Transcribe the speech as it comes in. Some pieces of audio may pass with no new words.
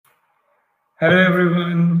Hello,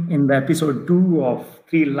 everyone. In the episode 2 of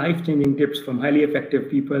 3 life-changing tips from highly effective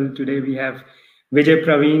people, today we have Vijay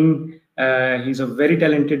Praveen. He's a very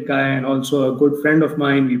talented guy and also a good friend of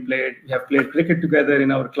mine. We have played cricket together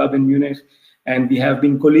in our club in Munich, and we have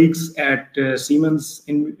been colleagues at Siemens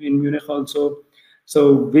in Munich also.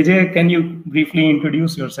 So, Vijay, can you briefly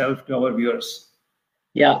introduce yourself to our viewers?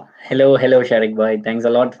 Yeah, hello, Sharik Bhai. Thanks a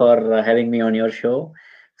lot for having me on your show.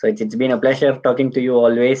 So it's been a pleasure talking to you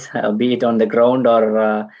always, be it on the ground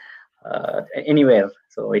or anywhere.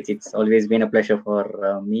 So it's always been a pleasure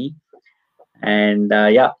for me. And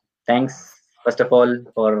yeah, thanks first of all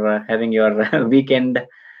for having your weekend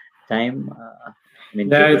time. I mean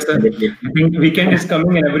Yeah, to spend it with. I think weekend is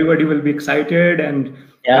coming and everybody will be excited. And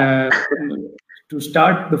Yeah, uh, to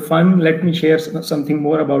start the fun, let me share something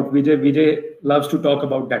more about Vijay. Vijay loves to talk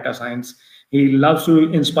about data science. He loves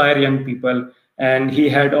to inspire young people, and he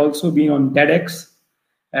had also been on TEDx,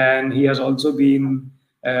 and he has also been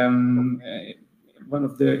one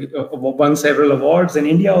of the won several awards in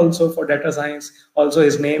India also for data science. Also,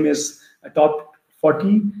 his name is a top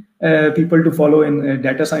 40 people to follow in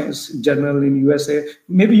data science journal in USA.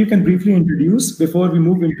 Maybe you can briefly introduce before we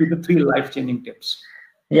move into the 3 life-changing tips.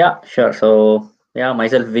 yeah, sure. So yeah,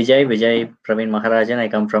 myself Vijay Praveen Maharajan. I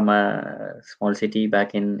come from a small city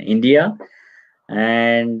back in India.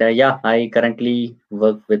 And yeah, I currently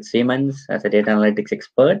work with Siemens as a data analytics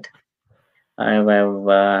expert. I've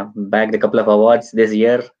bagged a couple of awards this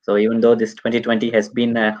year. So even though this 2020 has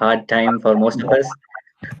been a hard time for most of us,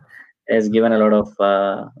 it has given a lot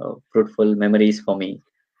of fruitful memories for me.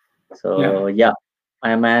 Yeah. So yeah,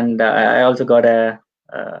 and I also got an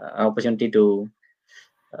opportunity to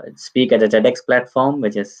speak at a TEDx platform,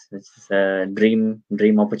 which is a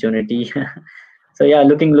dream opportunity. So yeah,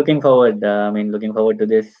 looking forward. Looking forward to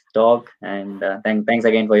this talk, and thanks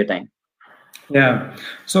again for your time. Yeah.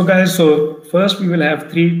 So, guys, so first we will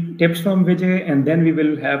have 3 tips from Vijay, and then we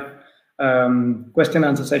will have question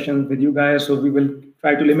answer session with you guys. So, we will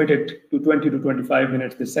try to limit it to 20 to 25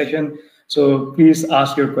 minutes this session. So, please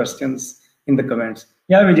ask your questions in the comments.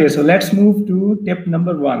 Yeah, Vijay. So, let's move to tip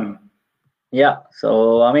number 1. Yeah,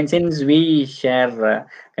 so since we share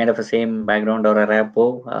kind of a same background or a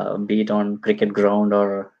rapport, be it on cricket ground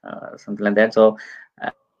or something like that, so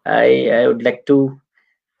I would like to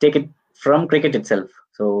take it from cricket itself.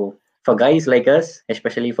 So for guys like us,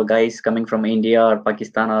 especially for guys coming from India or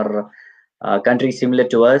Pakistan or countries similar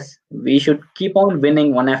to us, we should keep on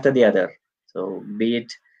winning one after the other. So be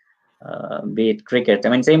it cricket.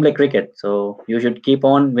 Same like cricket. So you should keep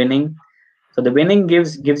on winning. So the winning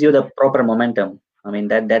gives you the proper momentum.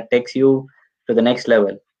 That takes you to the next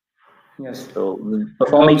level. Yes. So And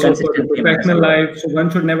performing also for the consistently matters a professional lot. life, so one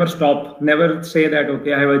should never stop, never say that,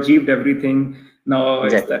 okay, I have achieved everything. Now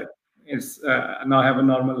it's Exactly. that now I have a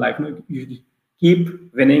normal life. No, you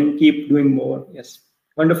keep winning, keep doing more. Yes.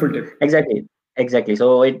 Wonderful tip. Exactly.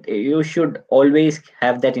 So you should always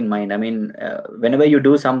have that in mind. Whenever you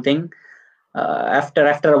do something,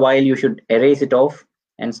 after a while, you should erase it off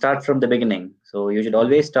and start from the beginning. So you should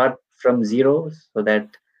always start from zero, so that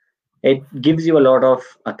it gives you a lot of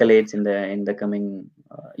accolades in the coming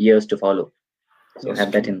years to follow. So Yes,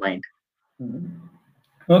 have that true. in mind.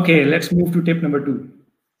 Okay, let's move to tip number 2.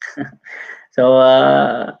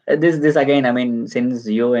 So this again, since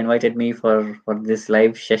you invited me for this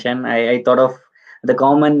live session, I thought of the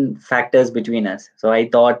common factors between us. So I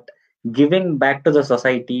thought giving back to the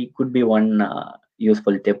society could be one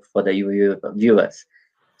useful tip for the viewers.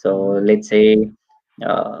 So let's say,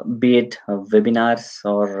 be it webinars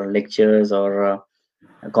or lectures or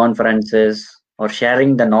conferences or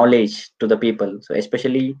sharing the knowledge to the people. So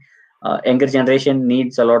especially younger generation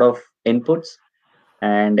needs a lot of inputs,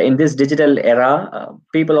 and in this digital era,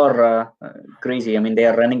 people are crazy. They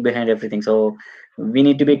are running behind everything. So we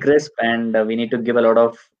need to be crisp, and we need to give a lot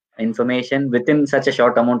of information within such a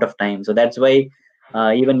short amount of time. So that's why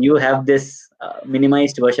even you have this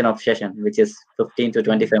minimized version of session, which is 15 to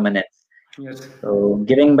 25 minutes. Yes. So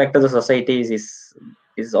giving back to the societies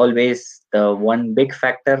is always the one big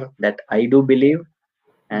factor that I do believe.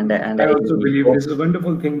 And I I also believe hope. this is a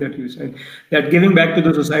wonderful thing that you said, that giving back to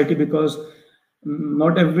the society, because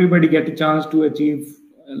not everybody get a chance to achieve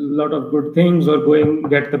a lot of good things or going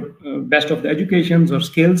get the best of the educations or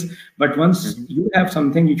skills. But once Mhm. you have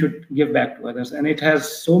something, you should give back to others, and it has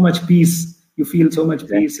so much peace. You feel so much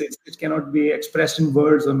peace. Exactly. It cannot be expressed in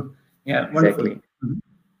words. Yeah, wonderful. Exactly.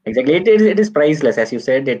 Exactly. It is priceless. As you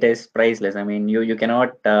said, it is priceless. You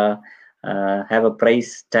cannot have a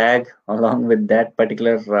price tag along with that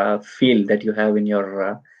particular feel that you have in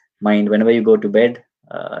your mind whenever you go to bed.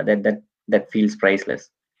 That feels priceless.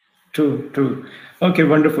 True. Okay,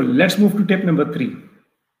 wonderful. Let's move to tip number 3.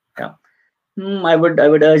 Yeah. I would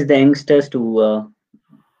urge the youngsters to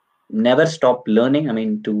never stop learning. I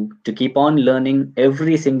mean, to keep on learning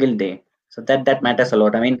every single day. So that matters a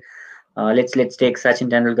lot. I mean, let's take Sachin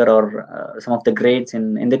Tendulkar or some of the greats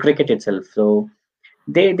in the cricket itself. So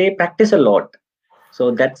they practice a lot.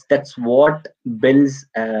 So that's what builds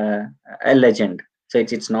a legend. So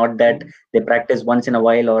it's not that they practice once in a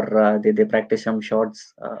while, or they practice some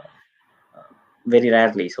shots very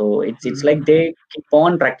rarely. So it's like they keep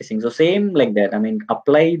on practicing. So same like that. I mean,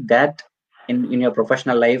 apply that in your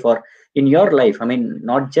professional life or in your life. I mean,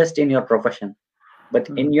 not just in your profession, but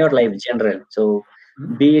in your life general. So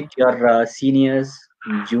be it your seniors,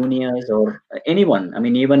 juniors, or anyone. I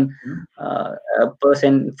mean, even a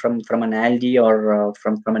person from an Aldi or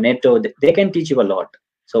from a Netto, they can teach you a lot.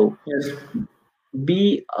 So Yes.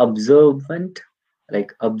 be observant,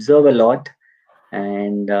 like observe a lot,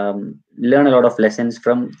 and learn a lot of lessons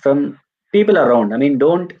from people around. I mean,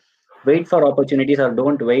 don't wait for opportunities, or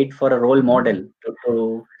don't wait for a role model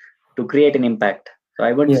to create an impact. So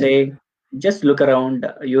I would Yes. say just look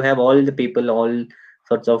around. You have all the people, all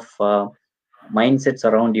sorts of mindsets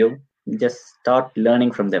around you. Just start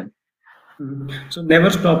learning from them. So never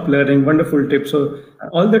stop learning. Wonderful tip. So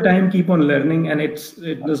all the time keep on learning, and it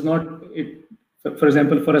does not it. For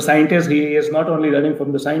example, for a scientist, he is not only learning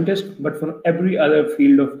from the scientist, but from every other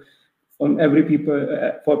field of from every people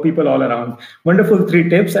for people all around. Wonderful 3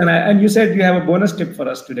 tips, and you said you have a bonus tip for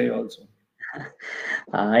us today also.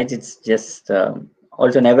 It's just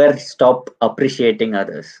also never stop appreciating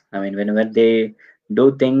others. I mean, whenever they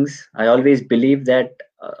do things, I always believe that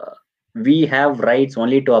we have rights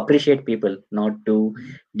only to appreciate people, not to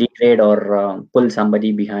degrade or pull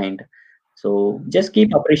somebody behind. So just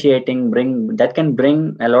keep appreciating. Bring that can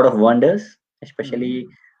bring a lot of wonders. Especially,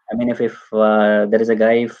 I mean, if there is a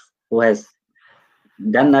guy who has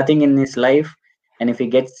done nothing in his life, and if he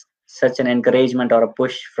gets such an encouragement or a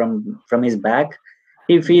push from his back,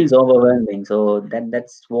 he feels overwhelming. So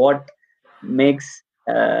that's what makes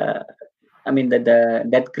I mean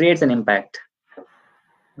that creates an impact.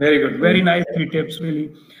 Very good. So Very nice 3 tips,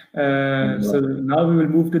 really. So now we will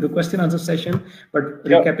move to the question answer session. But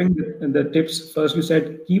sure. recapping the tips, first you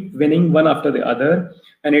said keep winning one after the other,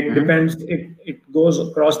 and it depends. It goes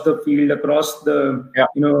across the field, across the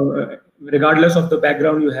Yeah. regardless of the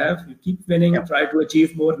background you have. You keep winning, Yeah. try to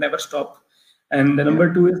achieve more, never stop. And the Yeah.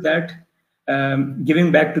 number 2 is that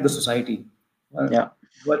giving back to the society. Yeah.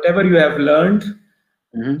 Whatever you have learned,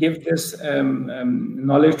 Mhm. give this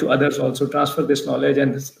knowledge to others, also transfer this knowledge,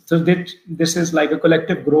 and this is like a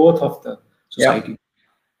collective growth of the Yeah. society.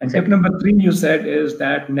 And tip Exactly. number 3 you said is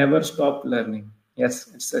that never stop learning.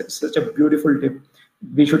 Yes, it's such a beautiful tip.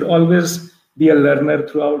 We should always be a learner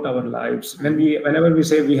throughout our lives. Whenever we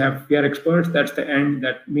say we are experts, that's the end.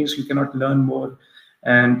 That means you cannot learn more,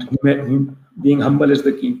 and being humble is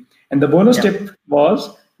the key. And the bonus Yeah. tip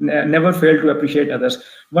was never fail to appreciate others.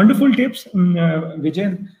 Wonderful tips,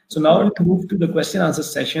 Vijay. So now Got. we'll move to the question answer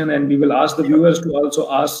session, and we will ask the Sure. viewers to also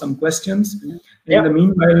ask some questions. In Yeah. the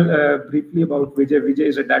meanwhile, briefly about Vijay. Vijay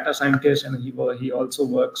is a data scientist, and he also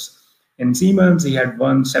works in Siemens. He had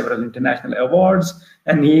won several international awards,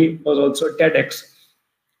 and he was also a TEDx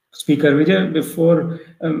speaker. Vijay, before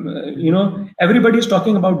everybody is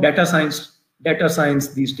talking about data science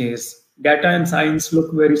these days. Data and science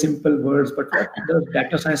look very simple words, but what does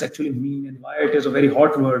data science actually mean, and why it is a very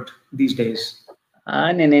hot word these days?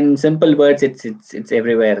 And in simple words, it's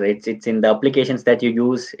everywhere. It's in the applications that you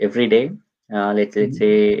use every day. Let's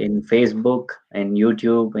say in Facebook, in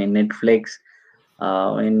YouTube, in Netflix,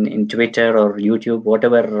 in Twitter or YouTube,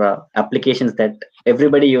 whatever applications that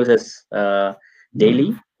everybody uses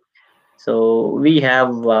daily. So we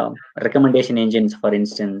have recommendation engines, for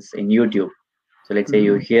instance, in YouTube. So let's say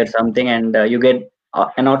you hear something and you get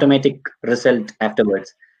an automatic result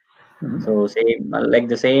afterwards. So same like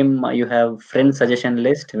the same, you have friend suggestion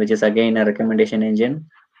list, which is again a recommendation engine.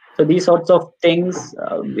 So these sorts of things,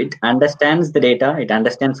 it understands the data, it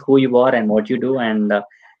understands who you are and what you do, and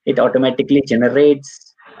it automatically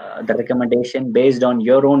generates the recommendation based on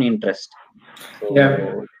your own interest. Yeah.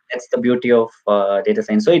 So that's the beauty of data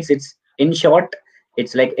science. So it's in short,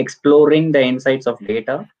 it's like exploring the insights of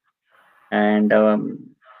data and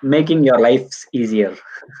making your lives easier.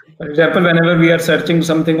 For example, whenever we are searching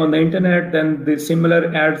something on the internet, then the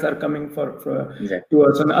similar ads are coming Exactly. to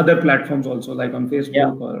us on other platforms also, like on Yeah.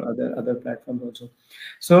 Facebook or other platforms also.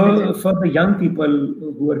 So, Exactly. for the young people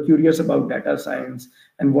who are curious about data science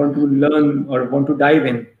and want to learn or want to dive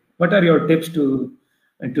in, what are your tips to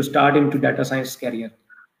start into data science career?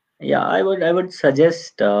 Yeah, I would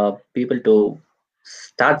suggest people to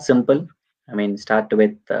start simple. I mean, start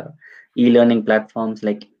with e-learning platforms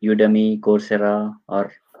like Udemy, Coursera,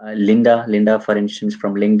 or Linda, for instance,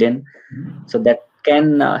 from LinkedIn. So that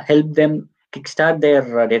can help them kickstart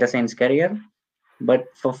their data science career. But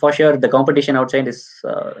for sure, the competition outside is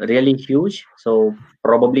really huge. So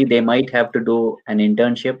probably they might have to do an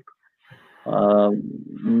internship, uh,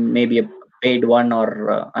 maybe a paid one or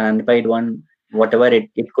an unpaid one, whatever it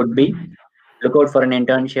could be. Look out for an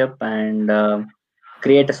internship and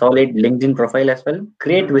create a solid LinkedIn profile as well.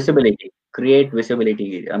 Create visibility. Create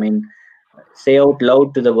visibility. I mean, say out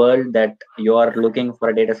loud to the world that you are looking for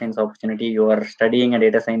a data science opportunity. You are studying a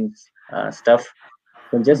data science stuff.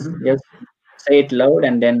 So just say it loud,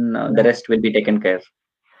 and then the rest will be taken care.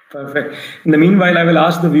 Perfect. In the meanwhile, I will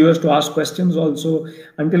ask the viewers to ask questions also.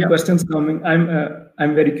 Until questions coming,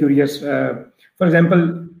 I'm very curious. For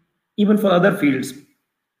example, even for other fields,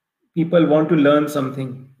 people want to learn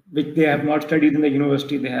something which they have not studied in the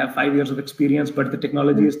university. They have 5 years of experience, but the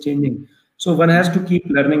technology is changing. So one has to keep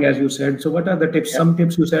learning, as you said. So what are the tips? Some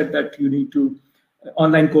tips you said that you need to,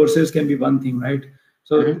 online courses can be one thing, right?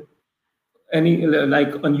 So any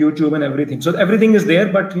like on YouTube and everything. So everything is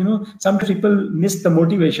there, but sometimes people miss the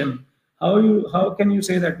motivation. How can you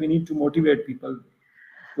say that we need to motivate people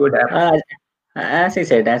to adapt? As I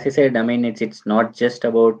said, I mean, it's not just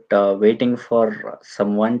about waiting for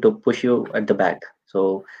someone to push you at the back.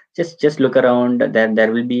 So just look around.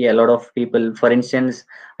 There will be a lot of people. For instance,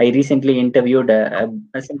 I recently interviewed a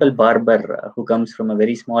simple barber who comes from a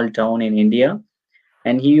very small town in India,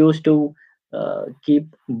 and he used to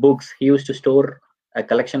keep books. He used to store a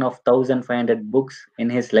collection of 1,500 books in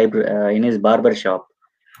his library, in his barber shop.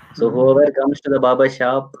 So whoever comes to the barber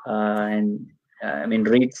shop and I mean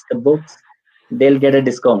reads the books, they'll get a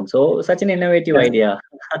discount. So such an innovative Yes. idea.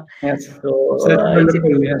 Yes, So so that's it's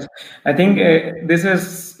wonderful. Yes, I think this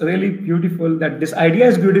is really beautiful. That this idea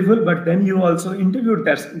is beautiful, but then you also interviewed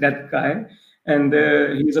that guy, and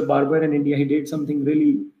he's a barber in India. He did something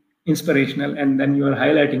really inspirational, and then you are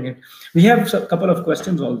highlighting it. We have a couple of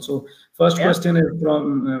questions also. First yeah. question is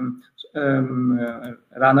from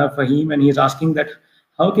Rana Fahim, and he's asking that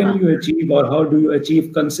how can you achieve or how do you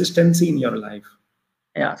achieve consistency in your life?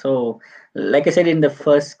 Yeah, so like I said in the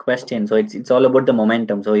first question, so it's all about the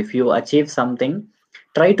momentum. So if you achieve something,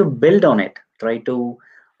 try to build on it. Try to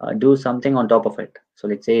do something on top of it. So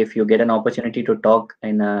let's say if you get an opportunity to talk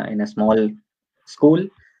in a small school,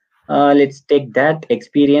 let's take that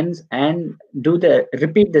experience and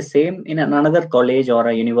repeat the same in another college or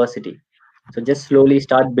a university. So just slowly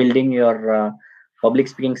start building your public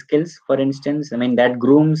speaking skills. For instance, I mean that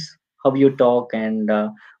grooms how you talk and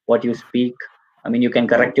what you speak. I mean, you can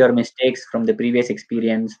correct your mistakes from the previous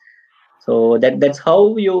experience. So that's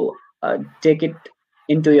how you take it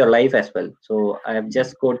into your life as well. So I have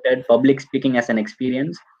just quoted public speaking as an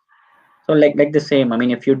experience. So like the same. I mean,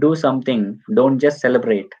 if you do something, don't just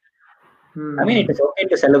celebrate. I mean, it is okay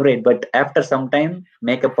to celebrate, but after some time,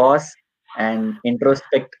 make a pause and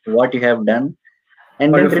introspect what you have done,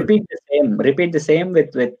 and then Wonderful. repeat the same. Repeat the same with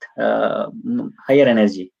higher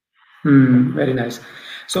energy. Very nice.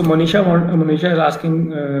 So Monisha is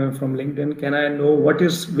asking from LinkedIn, can I know what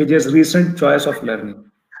is Vijay's recent choice of learning?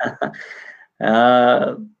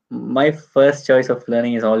 My first choice of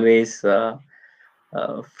learning is always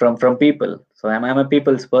from people. So I'm a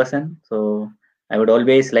people's person. So I would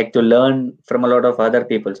always like to learn from a lot of other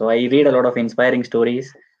people. So I read a lot of inspiring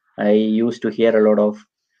stories. I used to hear a lot of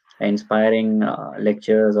inspiring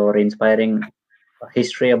lectures or inspiring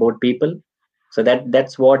history about people. So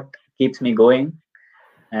that's what keeps me going.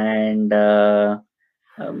 And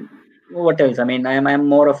um, what else? I mean, I'm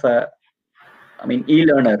more of a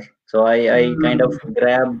e-learner. So I kind of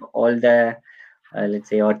grab all the let's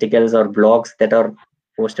say articles or blogs that are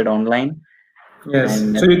posted online, Yes.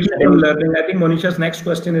 and So you keep on suddenly learning. I think Monisha's next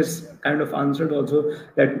question is kind of answered also,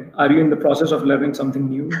 that are you in the process of learning something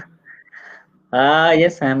new?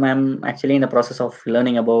 yes, I'm actually in the process of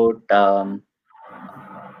learning about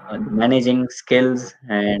managing skills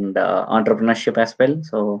and entrepreneurship as well.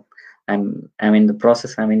 So I'm in the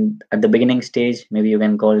process. I mean, at the beginning stage, maybe you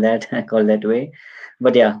can call that call that way.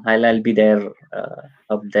 But yeah, I'll be there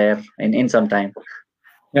up there in some time.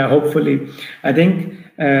 Yeah, hopefully. I think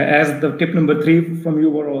as the tip number three from you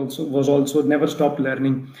was also never stop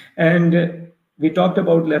learning. And we talked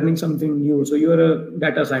about learning something new. So you're a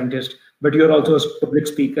data scientist, but you're also a public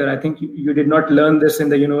speaker. I think you did not learn this in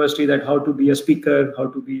the university, that how to be a speaker, how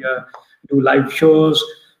to do live shows.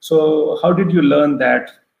 So how did you learn that?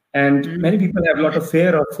 And many people have a lot of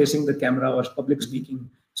fear of facing the camera or public speaking.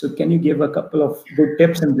 So can you give a couple of good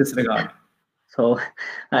tips in this regard? So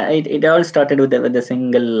it all started with a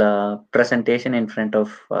single presentation in front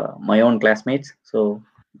of my own classmates. So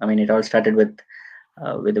I mean, it all started with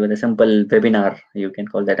a simple webinar, you can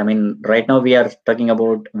call that. I mean, right now we are talking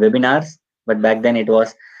about webinars, but back then it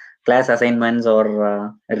was class assignments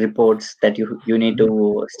or reports that you need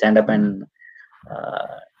to stand up and uh,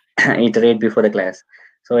 iterate before the class.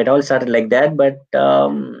 So it all started like that. But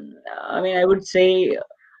I mean, I would say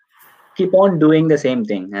keep on doing the same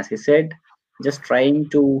thing, as he said, just trying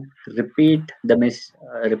to repeat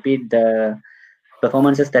the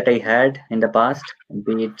performances that I had in the past,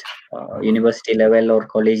 be it university level or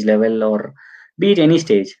college level or be it any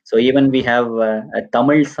stage. So even we have a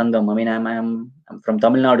Tamil Sangam. I mean, I'm from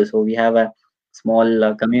Tamil Nadu, so we have a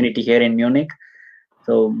small community here in Munich.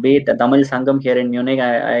 So be it the Tamil Sangam here in Munich,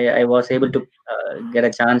 I was able to get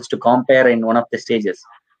a chance to compare in one of the stages.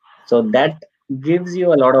 So that gives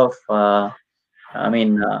you a lot of I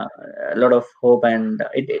mean, a lot of hope, and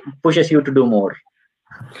it pushes you to do more.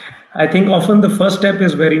 I think often the first step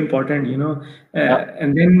is very important, Yeah.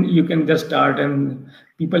 and then you can just start. And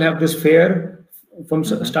people have this fear from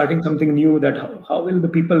Mhm. starting something new, that how will the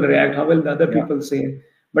people react? How will the other Yeah. people say?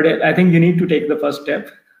 But I think you need to take the first step.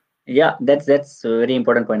 Yeah, that's a very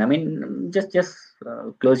important point. I mean, just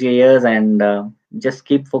close your ears and just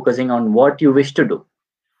keep focusing on what you wish to do.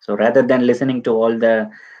 So rather than listening to all the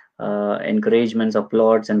encouragements,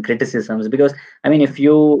 applauds, and criticisms, because I mean, if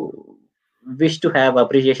you wish to have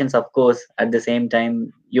appreciations, of course, at the same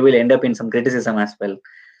time, you will end up in some criticism as well.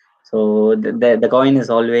 So the coin is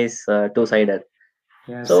always two-sided.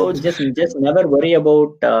 Yes, So yes. just never worry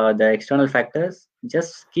about the external factors.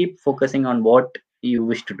 Just keep focusing on what you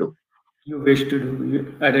wish to do. You wish to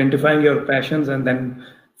do, identifying your passions and then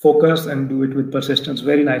focus and do it with persistence.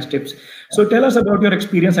 Very nice tips. So tell us about your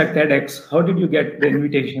experience at TEDx. How did you get the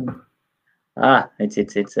invitation? It's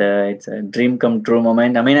a dream come true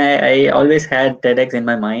moment. I mean, I always had TEDx in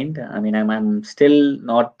my mind. I mean, I'm still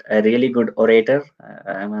not a really good orator.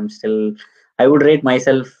 I'm still, I would rate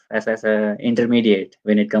myself as a intermediate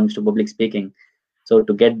when it comes to public speaking. So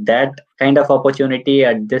to get that kind of opportunity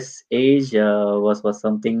at this age was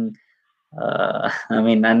something I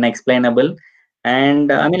mean, unexplainable.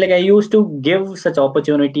 And I mean, like, I used to give such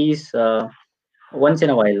opportunities once in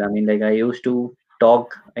a while. I mean, like, I used to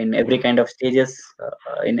talk in every kind of stages,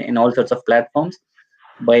 in all sorts of platforms.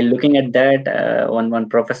 By looking at that, one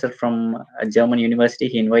professor from a German university,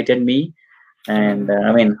 he invited me, and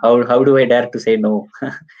I mean, how do I dare to say no?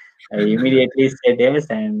 I immediately said yes,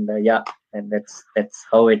 and yeah, and that's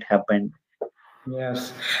how it happened.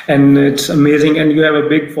 Yes, and it's amazing. And you have a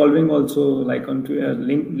big following also, like on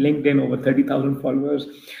LinkedIn, over 30,000 followers.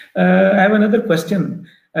 I have another question.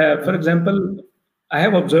 For example, I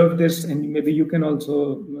have observed this, and maybe you can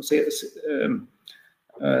also um,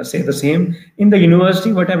 say the same. In the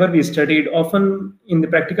university, whatever we studied, often in the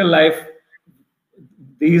practical life,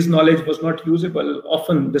 these knowledge was not usable.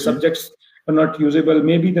 Often the Mhm, subjects are not usable.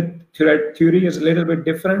 Maybe the theory is a little bit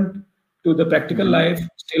different to the practical mhm, life.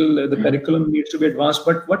 Still, the mhm, curriculum needs to be advanced.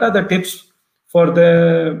 But what are the tips for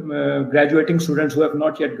the graduating students who have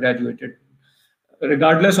not yet graduated?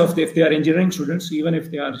 Regardless of if they are engineering students, even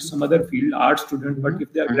if they are mhm, some other field, art student, but mhm,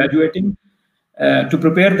 if they are mhm, graduating, to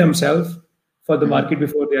prepare themselves for the mhm, market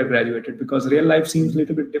before they are graduated, because real life seems a mhm.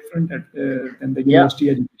 little bit different than the Yeah, university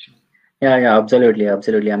education. yeah, absolutely,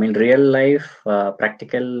 absolutely. I mean, real life,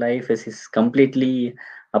 practical life is completely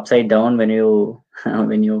upside down when you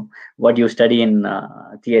when you what you study in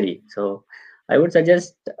theory. So I would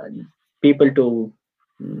suggest people to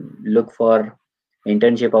look for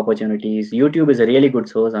internship opportunities. YouTube is a really good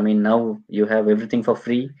source. I mean, now you have everything for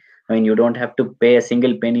free. I mean, you don't have to pay a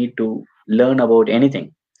single penny to learn about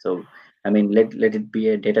anything. So I mean, let it be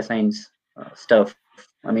a data science stuff.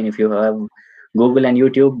 I mean, if you have Google and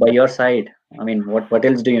YouTube by your side, I mean, what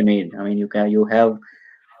else do you need? I mean, you have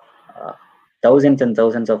uh, thousands and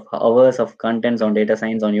thousands of hours of contents on data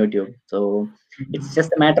science on YouTube. So it's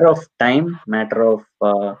just a matter of time, matter of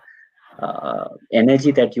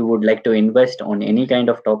energy that you would like to invest on any kind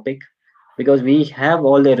of topic, because we have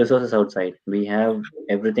all the resources outside. We have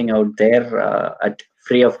everything out there at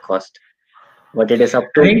free of cost. But it is up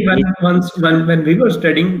I to think each. when we were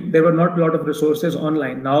studying, there were not a lot of resources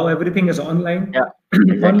online. Now everything is online. Yeah,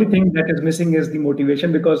 Only exactly. thing that is missing is the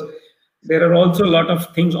motivation, because there are also a lot of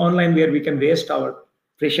things online where we can waste our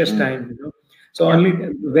precious Mm, time. So yeah. only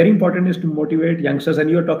very important is to motivate youngsters. And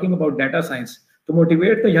you are talking about data science. To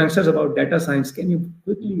motivate the youngsters about data science, can you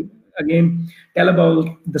quickly again tell about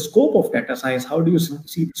the scope of data science? How do you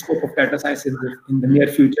see the scope of data science in the near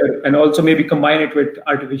future, and also maybe combine it with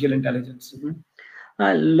artificial intelligence? Mhm.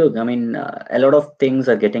 Look, I mean, a lot of things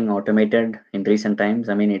are getting automated in recent times.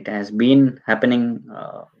 I mean, it has been happening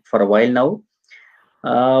for a while now.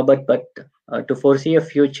 But to foresee a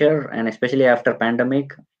future, and especially after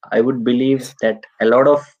pandemic, I would believe Yes. that a lot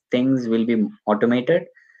of things will be automated.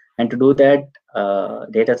 And to do that,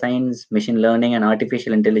 data science, machine learning, and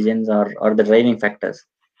artificial intelligence are the driving factors.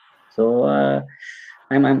 So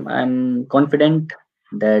I'm confident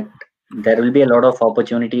that there will be a lot of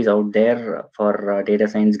opportunities out there for data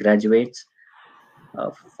science graduates,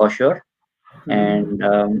 for sure. And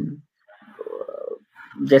Mhm.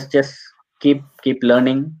 just keep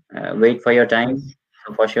learning. Wait for your time. Yes.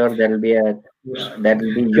 So for sure Yes. that will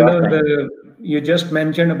be You your know, time. you just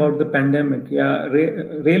mentioned about the pandemic. Yeah,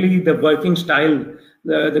 really, the working style,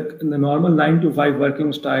 the normal 9 to 5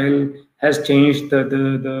 working style has changed.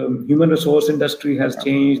 The human resource industry has Yeah.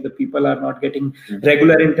 changed. The people are not getting Mm.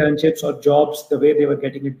 regular internships or jobs the way they were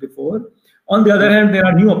getting it before. On the other Yeah. hand, there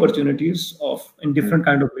are new opportunities of in Mm. different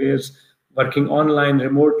kind of ways, working online,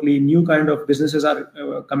 remotely. New kind of businesses are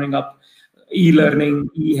coming up, e-learning,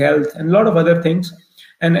 e-health, and a lot of other things.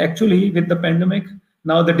 And actually, with the pandemic,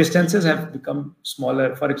 now the distances have become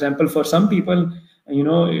smaller. For example, for some people,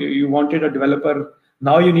 you wanted a developer.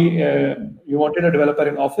 Now you wanted a developer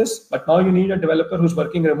in office, but now you need a developer who's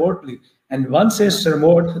working remotely. And once Yeah. it's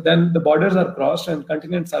remote, then the borders are crossed and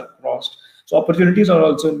continents are crossed. So opportunities are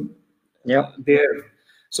also Yep. there.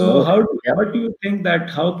 So Both. Yep. what do you think that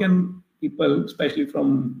how can people, especially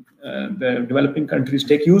from the developing countries,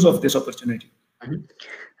 take use of this opportunity? Mhm.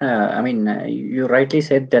 I mean, you rightly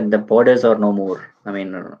said that the borders are no more. I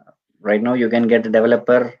mean, right now you can get a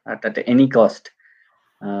developer at any cost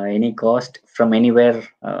from anywhere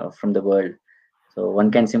from the world. So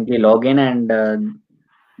one can simply log in, and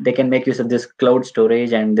they can make use of this cloud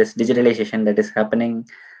storage and this digitalization that is happening,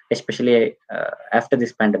 especially after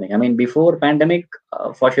this pandemic. I mean, before pandemic,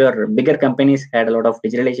 for sure, bigger companies had a lot of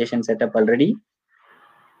digitalization set up already.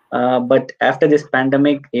 But after this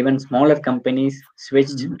pandemic, even smaller companies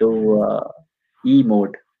switched Mhm. to e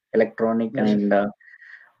mode, electronic Yes. and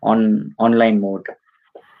online mode.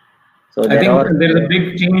 So I there think are there is a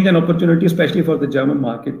big change and opportunity, especially for the German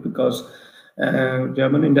market, because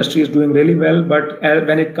German industry is doing really well. But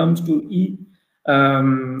when it comes to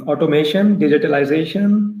automation,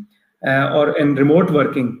 digitalization, or in remote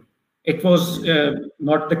working, it was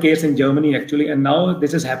not the case in Germany actually. And now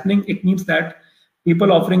this is happening. It means that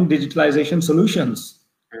people offering digitalization solutions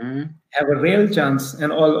Mhm. have a real chance,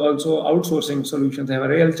 and also outsourcing solutions have a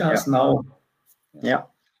real Yeah, chance now. yeah.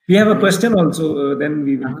 We have I a mean, question also, then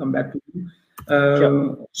we will uh come back to you.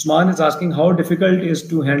 sure. Usman is asking how difficult is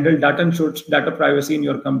to handle data privacy in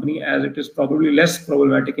your company, as it is probably less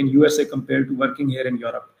problematic in USA compared to working here in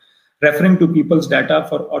Europe, referring to people's data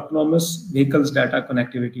for autonomous vehicles data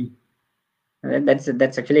connectivity.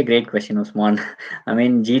 That's actually a great question, Usman. I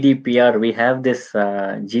mean, GDPR, we have this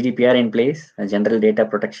GDPR in place, General Data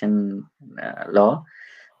Protection Law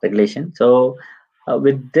regulation. So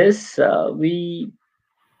with this,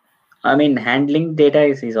 I mean, handling data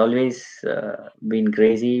is always been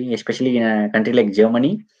crazy, especially in a country like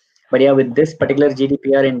Germany. But yeah, with this particular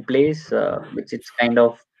GDPR in place, which it's kind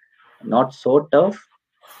of not so tough.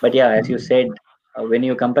 But yeah, as you said, when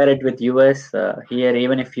you compare it with US, here,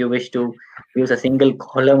 even if you wish to use a single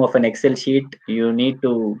column of an Excel sheet, you need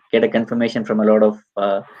to get a confirmation from a lot of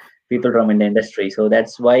people from in the industry. So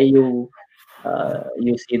that's why you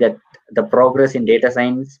see that the progress in data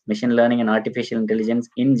science, machine learning, and artificial intelligence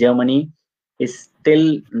in Germany is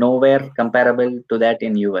still nowhere comparable to that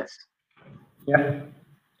in US. Yeah.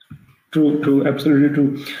 True, true, absolutely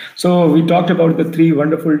true. So we talked about the three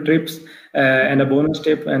wonderful trips and a bonus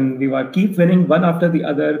tip, and we were keep winning one after the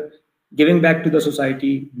other, giving back to the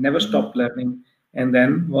society, never Mhm. stop learning, and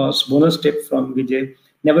then was bonus tip from Vijay,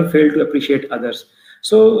 never fail to appreciate others.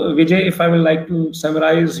 So Vijay, if I would like to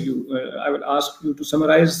summarize you, I will ask you to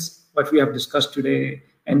summarize what we have discussed today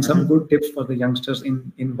and some Mhm. good tips for the youngsters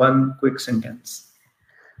in one quick sentence.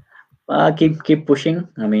 Keep pushing.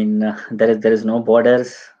 I mean, there is no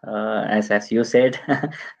borders, as you said.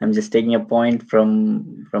 I'm just taking a point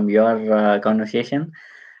from your conversation.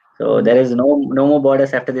 So there is no more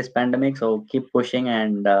borders after this pandemic. So keep pushing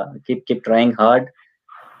and keep trying hard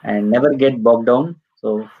and never get bogged down.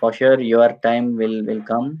 So for sure, your time will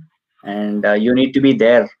come, and you need to be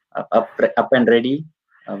there, up and ready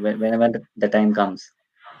whenever the time comes.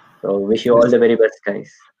 So wish you all Yes. the very best,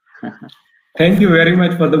 guys. Thank you very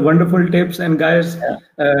much for the wonderful tips. And guys,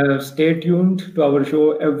 Yeah. stay tuned to our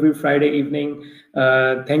show every Friday evening.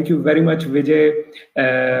 Thank you very much, Vijay.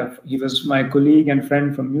 He was my colleague and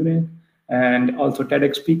friend from Munich and also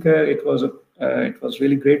TEDx speaker. It was It was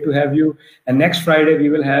really great to have you. And next Friday, we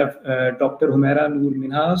will have Dr. Humaira Noor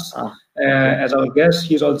Minhas as our guest.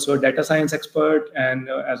 She's also a data science expert and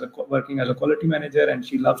working as a quality manager, and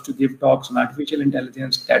she loves to give talks on artificial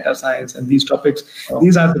intelligence, data science, and these topics.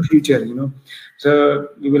 These are the future, So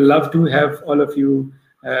we will love to have all of you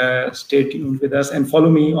stay tuned with us and follow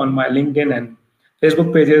me on my LinkedIn and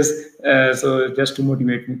Facebook pages. So just to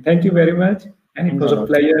motivate me. Thank you very much. And it was a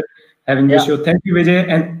pleasure having this show. Thank you, Vijay.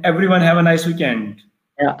 And everyone have a nice weekend.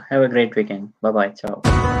 Yeah, have a great weekend. Bye-bye.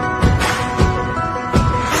 Ciao.